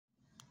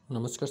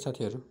नमस्कार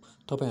साथीहरु,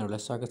 तपाईहरुलाई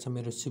स्वागत छ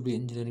मेरो सिभिल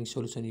इन्जिनियरिङ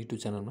सोलुसन युट्युब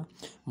च्यानलमा।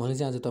 मैले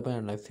चाहिँ आज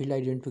तपाईहरुलाई फिल्ड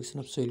आइडेन्टिफिकेसन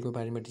अफ सोइलको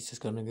बारेमा डिस्कस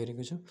गर्न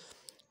गएको छु।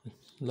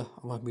 ल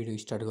अब भिडियो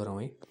स्टार्ट गरौँ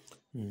है।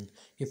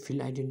 यो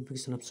फिल्ड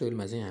आइडेन्टिफिकेसन अफ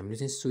सोइलमा चाहिँ हामीले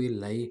चाहिँ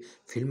सोइललाई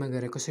फिल्डमा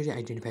गएर कसरी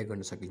आइडेन्टिफाई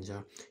गर्न सकिन्छ,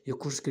 यो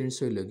कोर्स ग्रेन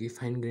सोइल हो कि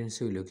फाइन ग्रेन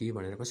सोइल हो कि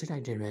भनेर कसरी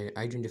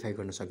आइडेन्टिफाई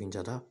गर्न सकिन्छ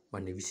त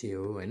भन्ने विषय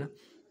हो हैन।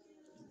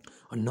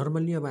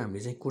 नर्मली अब हामीले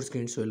चाहिँ कोर्स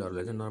ग्रेन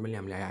सोइलहरुलाई चाहिँ नर्मली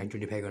हामीले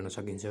आइडेन्टिफाई गर्न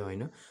सकिन्छ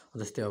हैन।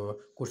 जस्तै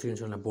अब कोर्स ग्रेन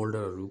सोइलमा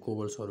बोल्डरहरु,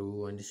 कोबल्सहरु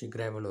अनि त्यसै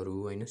ग्राभलहरु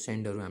हैन,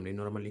 स्यान्डहरु हामीले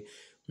नर्मली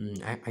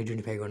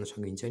आइडेन्टिफाई गर्न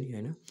सकिन्छ नि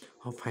हैन।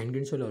 अब फाइन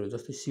ग्रेन सोइलहरु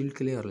जस्तै सिल्ट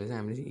क्लेहरुलाई चाहिँ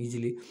हामीले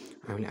इजिली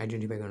हामीले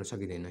आइडेन्टिफाई गर्न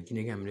सकिदैन,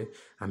 किनकि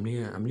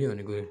हामीले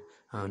भनेको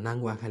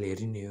नाङ्गो आँखाले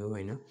हेरिने हो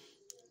हैन।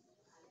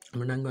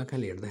 हाम्रो नाङ्गो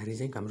आँखाले हेर्दाखेरि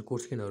चाहिँ हाम्रो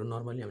कोर्स ग्रेनहरु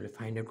नर्मली हामीले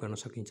फाइन्ड आउट गर्न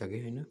सकिन्छ कि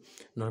हैन,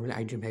 नर्मली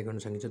आइडेन्टिफाई गर्न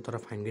सकिन्छ। तर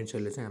फाइन ग्रेन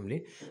सोइलले चाहिँ हामीले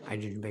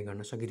आइडेन्टिफाई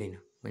गर्न सकिदैन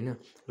हैन।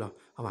 ल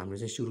अब हाम्रो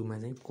चाहिँ सुरुमा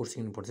चाहिँ coarse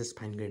grain versus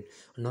fine grain,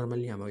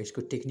 normally अब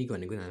यसको टेक्निक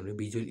भनेको हाम्रो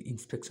भिजुअल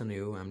इन्स्पेक्सन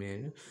हो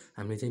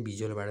हामीले चाहिँ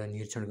भिजुअलबाट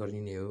निरीक्षण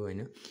गरिने हो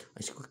हैन।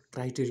 यसको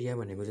क्राइटेरिया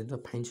भनेको चाहिँ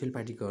the fine soil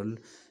particle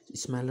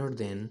smaller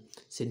then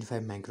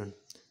 75 micron,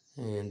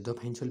 the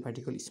fine soil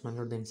particle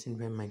smaller then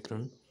 75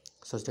 micron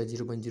such that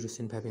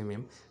 0.075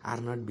 mm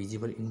are not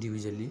visible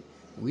individually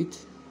with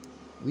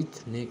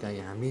naked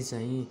eye। हामी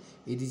चाहिँ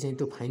यदि चाहिँ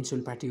त्यो फाइन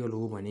सोइल पार्टिकल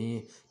हो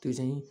भने त्यो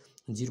चाहिँ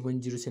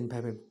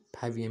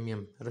 0.075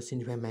 mm र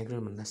 75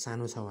 माइक्रोन भन्दा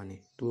सानो छ भने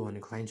त्यो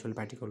भनेको फाइन सोइल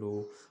पार्टिकल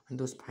हो। अनि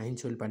त्यो फाइन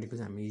सोइल पार्टिकल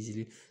चाहिँ हामी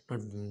इजिली नट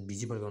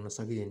भिजिबल गर्न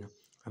सकिदैन,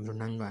 हाम्रो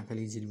नाङ्गो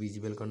आँखाले इजिली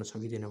भिजिबल गर्न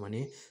सकिदैन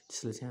भने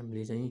त्यसलाई चाहिँ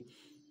हामीले चाहिँ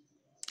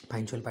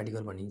फाइन सोइल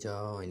पार्टिकल भनिन्छ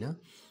हैन।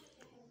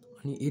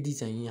 अनि यदि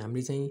चाहिँ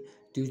हामीले चाहिँ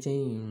त्यो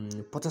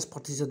चाहिँ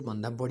 50%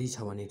 भन्दा बढी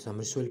छ भने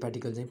हाम्रो सोइल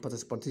पार्टिकल चाहिँ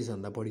 50%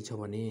 भन्दा बढी छ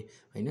भने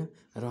हैन,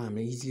 र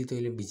हामीले इजिली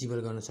त्यसले भिजिबल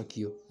गर्न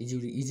सकियो,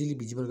 इजिली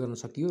भिजिबल गर्न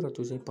सकियो र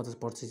त्यो चाहिँ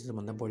 50%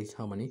 भन्दा बढी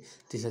छ भने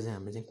त्यसलाई चाहिँ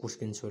हामीले चाहिँ कोर्स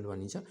ग्रेन सोइल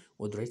भनिन्छ,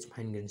 अदरवाइज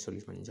फाइन ग्रेन सोइल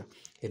भनिन्छ।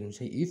 हेर्नु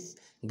चाहिँ if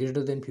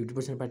greater than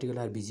 50% particle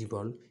are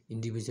visible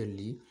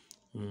individually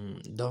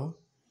the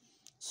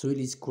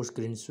soil is coarse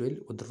grain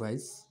soil,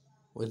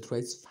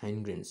 otherwise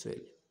fine grain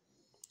soil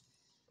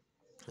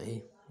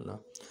है। ल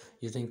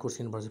यो चाहिँ coarse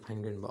grain versus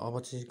fine grain भयो। अब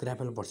चाहिँ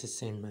ग्राभल भर्सेस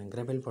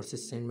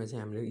सेन्डमा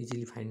चाहिँ हामीले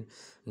इजिली फाइन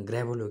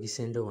ग्राभल हो कि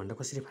सेन्ड हो भनेर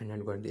कसरी फाइन्ड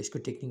आउट गर्ने, यसको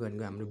टेक्निक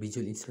भनेको हाम्रो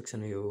भिजुअल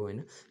इन्स्पेक्सन हो हैन।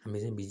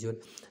 हामीले चाहिँ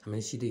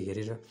हामीले सिधै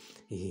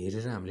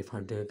हेरेर हामीले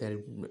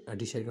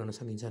डिसाइड गर्न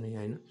सकिन्छ नि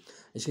हैन।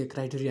 यसको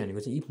क्राइटेरिया भनेको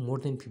चाहिँ if more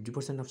than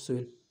 50% of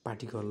soil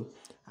particle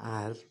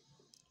are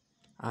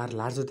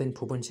larger than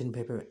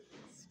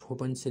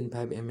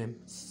 4.75 mm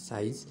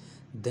size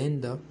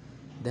then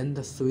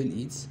the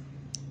soil is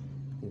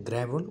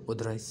gravel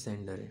otherwise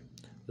send अरे।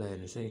 ल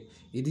हेर्नुहोस् है,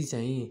 यदि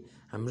चाहिँ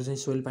हाम्रो चाहिँ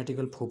सोइल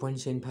पार्टिकल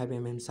 4.75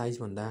 mm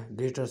साइजभन्दा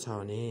ग्रेटर छ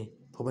भने,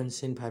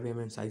 4.75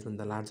 mm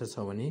साइजभन्दा लार्जर छ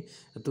भने,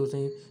 त्यो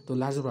चाहिँ त्यो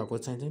लार्जर भएको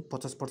चाहिँ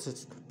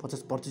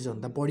 50%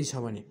 भन्दा बढी छ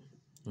भने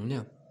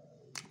हैन,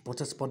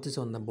 50%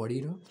 भन्दा बढी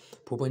र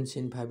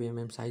 4.75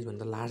 mm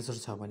साइजभन्दा लार्जर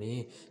छ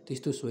भने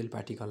त्यस्तो सोइल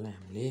पार्टिकललाई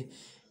हामीले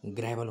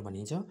ग्राभल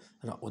भनिन्छ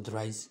र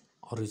अदरवाइज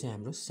अरू चाहिँ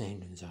हाम्रो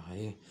सेन्ड हुन्छ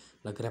है।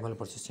 ल ग्राभल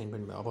भर्सेस सेन्ड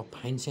पनि भयो। अब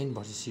फाइन सेन्ड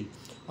भर्सेस सिल्ट,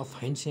 अब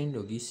फाइन सेन्ड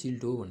हो कि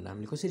सिल्ट हो भनेर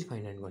हामीले कसरी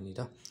फाइन्ड आउट गर्ने त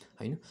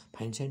हैन।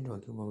 फाइन सेन्ड हो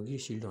कि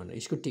सिल्ट हो भनेर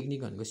यसको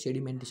टेक्निक भनेको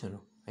सेडिमेन्टेसन हो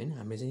हैन।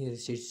 हामीले चाहिँ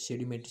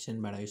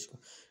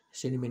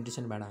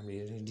सेडिमेन्टेसनबाट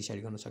हामीले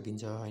डिसाइड गर्न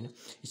सकिन्छ हैन।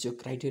 यसको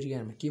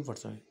क्राइटेरियामा के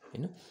पर्छ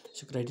हैन,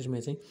 यसको क्राइटेरियामा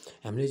चाहिँ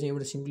हामीले चाहिँ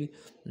एउटा सिम्पली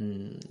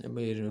अब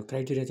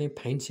क्राइटेरिया चाहिँ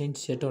fine send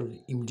settle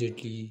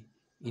immediately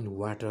in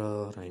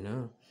water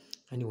हैन,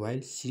 अनि while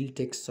silt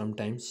takes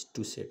sometimes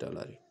to settle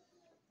अरे।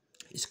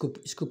 यसको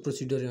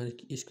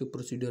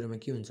प्रोसिड्युरमा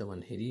के हुन्छ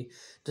भन्दाखेरि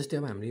जस्तै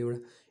अब हामीले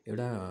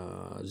एउटा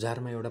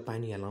जारमा एउटा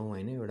पानी हालौँ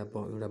हैन,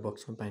 एउटा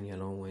बक्समा पानी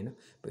हालौँ हैन,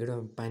 एउटा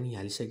पानी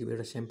हालिसकेपछि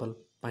एउटा स्याम्पल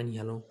पानी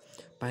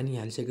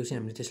हालिसकेपछि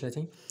हामीले त्यसलाई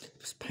चाहिँ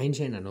फाइन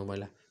सेन्ड हाल्नु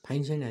पहिला।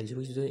 फाइन सेन्ड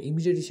हालिसकेपछि चाहिँ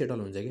इमिडिएटली सेटल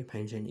हुन्छ कि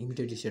फाइन सेन्ड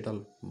इमिडिएटली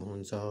सेटल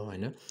हुन्छ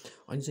हैन।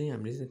 अनि चाहिँ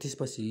हामीले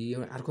त्यसपछि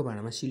अर्को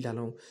भाँडामा सिल्ट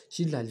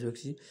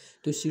हालिसकेपछि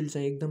त्यो सिल्ट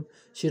चाहिँ एकदम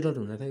सेटल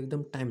हुनका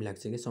एकदम टाइम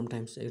लाग्छ कि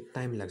समटाइम्स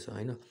टाइम लाग्छ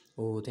हैन।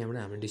 हो त्यहाँबाट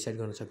हामीले डिसाइड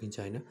गर्न सकिन्छ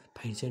हैन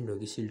फाइन सेन्ड हो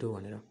कि सिल्ट हो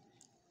भनेर।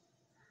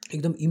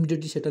 एकदम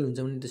इमिडिएटली सेटल हुन्छ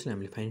भने त्यसलाई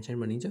हामीले फाइन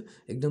सेन्ड भनिन्छ,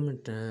 एकदम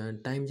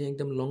टाइम चाहिँ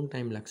एकदम लङ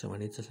टाइम लाग्छ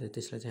भने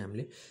त्यसलाई चाहिँ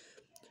हामीले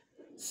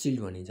सिल्ट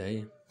भनिन्छ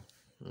है।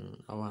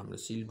 अब हाम्रो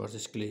सिल्ट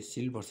भर्सेस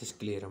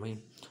क्लेहरुमै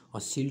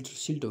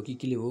सिल्ट हो कि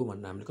क्ले हो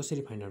भनेर हामीले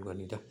कसरी फाइन्ड आउट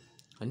गर्ने त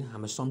हैन।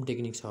 हाम्रो सम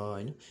टेक्निक छ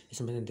हैन,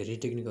 यसमा चाहिँ धेरै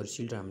टेक्निकहरु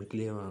सिल्ट र हाम्रो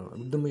क्ले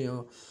एकदमै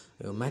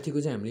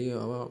माथिको चाहिँ हामीले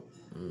अब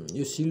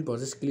यो सिल्ट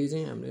भर्सेस क्ले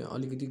चाहिँ हामीले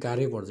अलिकति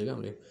गाह्रै पर्छ क्या।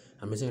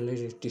 हामीले चाहिँ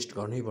यसलाई टेस्ट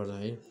गर्नै पर्छ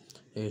है।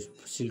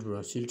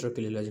 सिल्ट र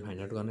क्लेलाई चाहिँ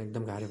फाइन्ड आउट गर्न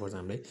एकदम गाह्रै पर्छ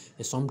हामीलाई।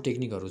 यो सम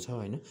टेक्निकहरु छ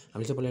हैन।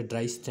 हामीले चाहिँ पहिला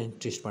ड्राई स्ट्रेन्थ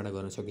टेस्टबाट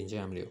गर्न सकिन्छ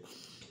हामीले।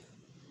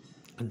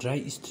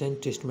 ड्राई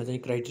स्ट्रेन्थ टेस्टमा चाहिँ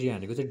क्राइटेरिया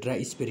भनेको चाहिँ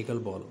ड्राई स्पेरिकल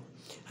बल हो।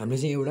 हामीले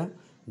चाहिँ एउटा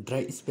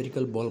ड्राई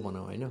स्पेरिकल बल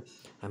बनाऊ हैन,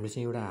 हामीले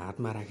चाहिँ एउटा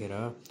हातमा राखेर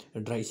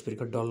ड्राई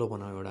स्पेरिकल डल्लो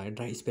बनाऊ, एउटा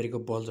ड्राई स्पेरिकल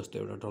बल जस्तो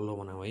एउटा डल्लो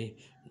बनाऊ है।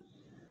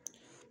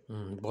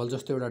 बल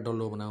जस्तो एउटा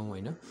डल्लो बनाऊ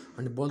हैन।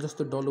 अनि बल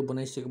जस्तो डल्लो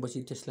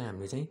बनाइसकेपछि त्यसलाई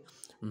हामीले चाहिँ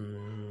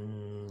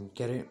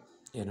के अरे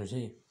हेर्नुहोस्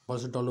है बल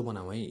चाहिँ डल्लो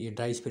बनाऊ है यो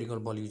ड्राई स्पेरिकल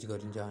बल युज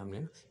गरिन्छ हामीले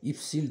if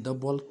shield the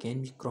ball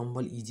can be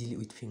crumble easily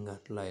with finger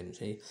ल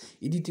हेर्नुहोस् है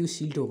यदि त्यो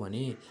सिल्ट हो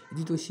भने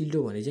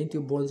चाहिँ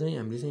त्यो बल चाहिँ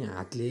हामीले चाहिँ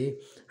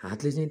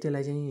हातले चाहिँ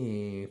त्यसलाई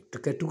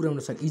चाहिँ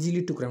टुक्राउन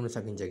इजिली टुक्राउन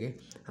सकिन्छ के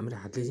हाम्रो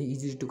हातले चाहिँ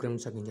इजिली टुक्राउन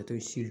सकिन्छ त्यो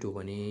सिल्ट हो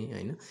भने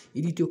होइन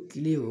यदि त्यो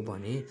क्ले हो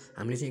भने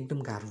हामीले चाहिँ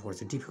एकदम गाह्रो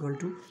पर्छ difficult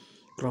to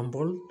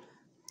crumble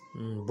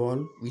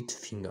ball with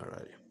finger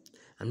अरे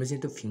हामीले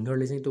चाहिँ त्यो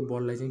फिङ्गरले चाहिँ त्यो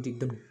बललाई चाहिँ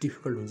एकदम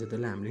डिफिकल्ट हुन्छ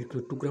त्यसलाई हामीले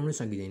टुक्राउनै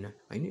सकिँदैन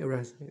होइन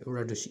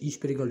एउटा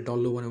स्पेरिकल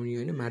डल्लो बनाउने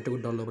होइन माटोको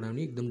डल्लो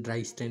बनाउने एकदम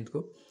ड्राई स्ट्रेन्थको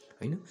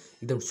होइन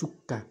एकदम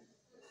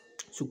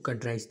सुक्खा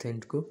ड्राई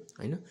स्ट्रेन्थको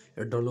होइन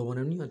एउटा डल्लो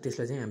बनाउने अनि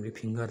त्यसलाई चाहिँ हामीले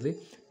फिङ्गरले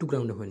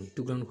टुक्राउनु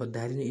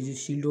खोज्दाखेरि चाहिँ इजी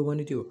सिल्ड हो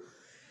भने त्यो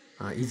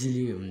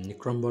इजिली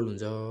क्रम्बल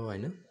हुन्छ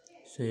होइन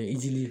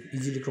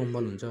इजिली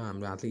क्रम्बल हुन्छ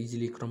हाम्रो हातले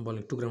इजिली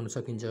क्रम्बल टुक्राउन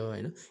सकिन्छ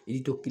होइन यदि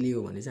त्यो क्ले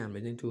हो भने चाहिँ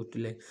हामीले चाहिँ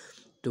त्यसलाई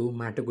त्यो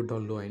माटोको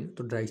डल्लो होइन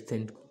त्यो ड्राई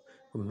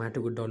स्ट्रेन्थको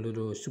माटोको डल्लो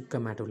र सुक्खा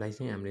माटोलाई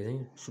चाहिँ हामीले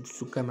चाहिँ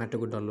सुक्खा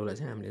माटोको डल्लोलाई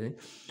चाहिँ हामीले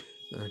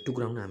चाहिँ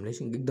टुक्राउन हामीलाई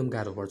चाहिँ एकदम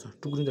गाह्रो पर्छ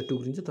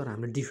टुक्रिन्छ तर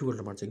हामीलाई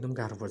डिफिकल्ट पर्छ एकदम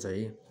गाह्रो पर्छ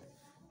है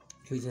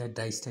यो चाहिँ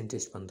डाइस्टेन्स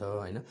टेस्ट भन्छ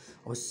होइन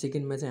अब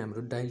सेकेन्डमा चाहिँ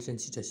हाम्रो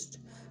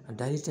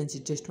डाइलिटेन्सी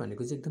टेस्ट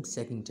भनेको चाहिँ एकदम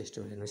सेकिङ टेस्ट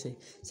हो हेर्नुहोस् है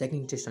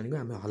सेकिङ टेस्ट भनेको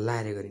हामीले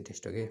हल्लाएर गर्ने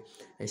टेस्ट हो कि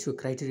यसको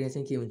क्राइटेरिया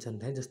चाहिँ के हुन्छ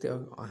भन्दाखेरि जस्तै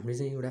हामीले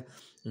चाहिँ एउटा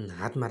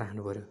हातमा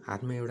राख्नु पऱ्यो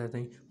हातमा एउटा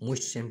चाहिँ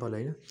मोइस्ट स्याम्पल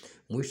होइन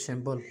मोइस्ट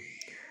स्याम्पल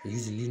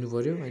लिनु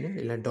पऱ्यो होइन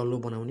यसलाई डल्लो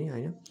बनाउने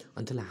होइन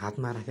अनि त्यसलाई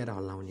हातमा राखेर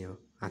हल्लाउने हो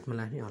हातमा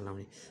राख्ने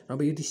हल्लाउने र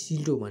अब यदि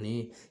सिल्ट हो भने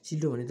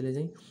त्यसले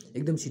चाहिँ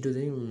एकदम छिटो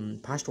चाहिँ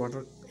fast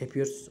water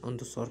appears on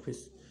the surface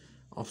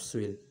of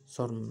soil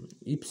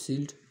if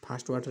silt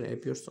fast water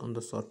appears on the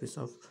surface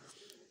of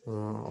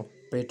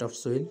पेट अफ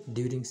सोइल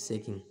ड्युरिङ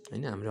सेकिङ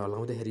होइन हामीले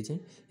हल्लाउँदाखेरि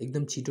चाहिँ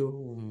एकदम छिटो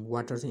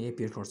वाटर चाहिँ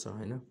एपियर गर्छ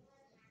होइन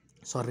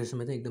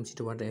सर्फेसमा चाहिँ एकदम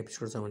छिटो वाटर एपियर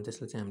गर्छ भने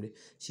त्यसलाई चाहिँ हामीले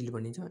सिल्ट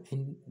भनिन्छ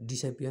and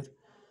disappear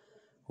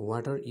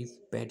water if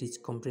प्याट is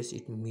compress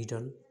it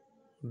middle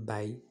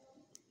by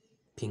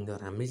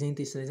finger हामीले चाहिँ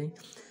त्यसलाई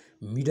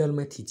चाहिँ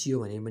मिडलमा थिचियो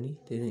भने पनि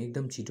त्यो चाहिँ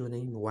एकदम छिटो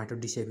चाहिँ वाटर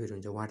डिसएपियर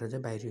हुन्छ वाटर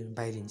चाहिँ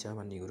बाहिरिन्छ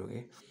भन्ने कुरो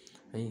के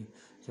है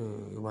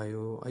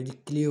भयो अहिले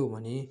क्ले हो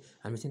भने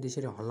हामी चाहिँ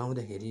त्यसरी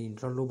हल्लाउँदाखेरि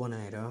डल्लो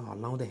बनाएर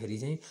हल्लाउँदाखेरि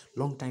चाहिँ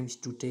long times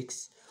to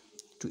takes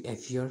to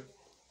appear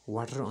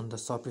water on the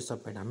surface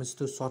of पेट हाम्रो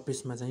त्यो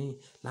सर्फेसमा चाहिँ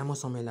लामो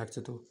समय लाग्छ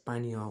त्यो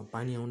पानी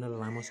आउन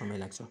लामो समय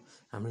लाग्छ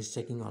हाम्रो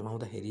सेकिङ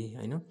हल्लाउँदाखेरि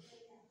होइन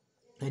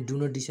and do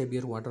not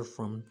disappear water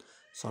from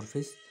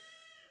surface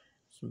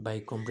by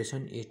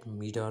compression at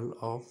middle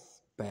of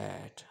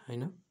प्याट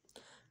होइन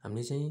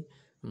हामीले चाहिँ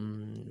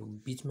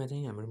बिचमा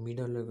चाहिँ हाम्रो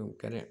मिडल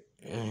के अरे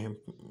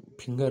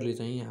फिङ्गरले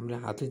चाहिँ हाम्रो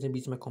हातले चाहिँ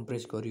बिचमा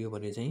कम्प्रेस गरियो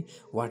भने चाहिँ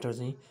वाटर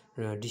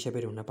चाहिँ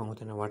डिसएपियर हुन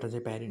पाउँदैन वाटर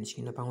चाहिँ बाहिर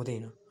निस्किन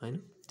पाउँदैन होइन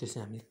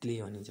त्यसलाई हामीले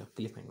क्ले भनिन्छ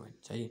क्ले फाइन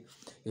भनिन्छ है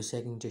यो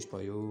सेकिङ टेस्ट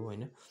भयो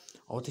होइन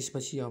अब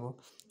त्यसपछि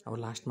अब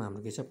लास्टमा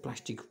हाम्रो के छ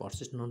plastic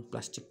versus non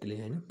plastic clay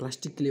होइन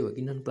प्लास्टिक क्ले हो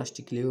कि नन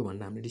प्लास्टिक क्ले हो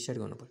भनेर हामीले डिसाइड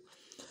गर्नु पर्यो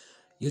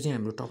यो चाहिँ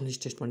हाम्रो टफनेस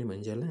टेस्ट पनि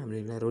भनिन्छ यसलाई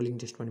हामीले यसलाई रोलिङ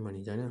टेस्ट पनि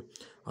भनिन्छ होइन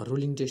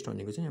रोलिङ टेस्ट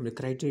भनेको चाहिँ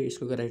हामीले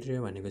यसको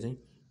क्राइटेरिया भनेको चाहिँ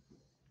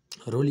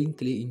rolling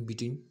clay in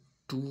between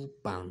two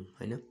palm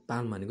होइन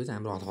पाल्म भनेको चाहिँ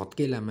हाम्रो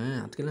हत्केलामा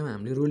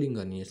हामीले रोलिङ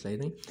गर्ने यसलाई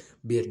चाहिँ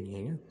बेर्ने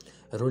होइन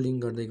रोलिङ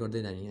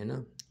गर्दै जाने होइन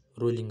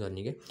रोलिङ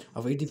गर्ने के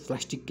अब यदि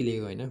प्लास्टिक क्ले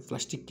हो होइन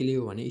प्लास्टिक क्ले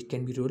हो भने it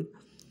can be role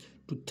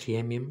to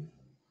 3 mm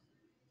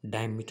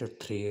diameter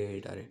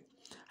thread अरे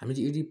हामी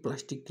चाहिँ यदि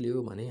प्लास्टिक क्ले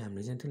हो भने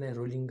हामीले चाहिँ त्यसलाई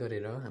रोलिङ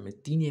गरेर हामीले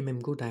 3 mm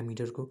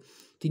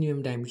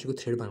डायमिटरको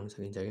थ्रेड बनाउन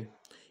सकिन्छ क्या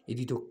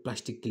यदि त्यो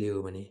प्लास्टिक क्ले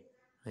हो भने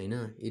होइन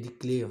यदि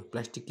क्ले हो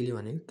प्लास्टिक क्ले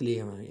भने क्ले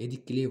हो यदि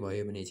क्ले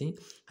भयो भने चाहिँ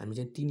हामी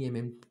चाहिँ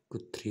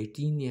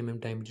 3 mm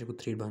डायमिटरको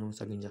थ्रेड बनाउन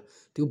सकिन्छ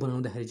त्यो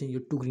बनाउँदाखेरि चाहिँ यो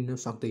टुक्रिन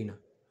सक्दैन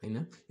होइन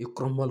यो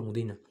क्रम्बल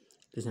हुँदैन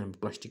त्यसै हामी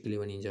प्लास्टिक क्ले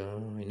भनिन्छ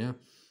होइन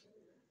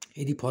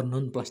यदि फर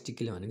नन प्लास्टिक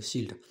क्ले भनेको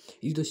सिल्ट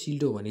यदि त्यो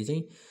सिल्ट हो भने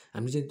चाहिँ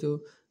हामीले चाहिँ त्यो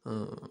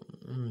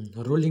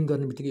रोलिङ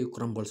गर्ने बित्तिकै यो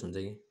क्रम्बल्स हुन्छ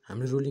कि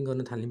हामीले रोलिङ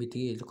गर्न थाल्ने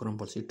बित्तिकै यो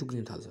क्रम्बल्स यो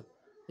टुक्रिन थाल्छ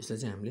यसलाई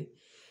चाहिँ हामीले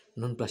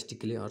non plastic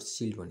clay or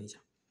silt भनिन्छ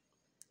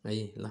है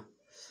ल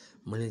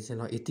मैले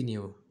चाहिँ ल यति नै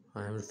हो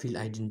हाम्रो फिल्ड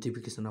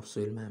आइडेन्टिफिकेसन अफ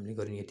सोइलमा हामीले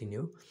गर्ने यति नै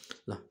हो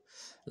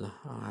ल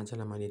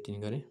आजलाई मैले यति नै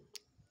गरेँ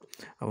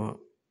अब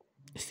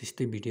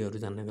यस्तै भिडियोहरू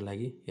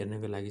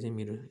हेर्नको लागि चाहिँ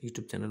मेरो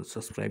युट्युब च्यानल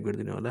सब्सक्राइब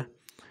गरिदिनु होला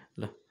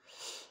ल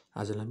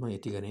आजलाई म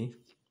यति गरेँ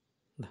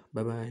ल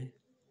बाई बाई।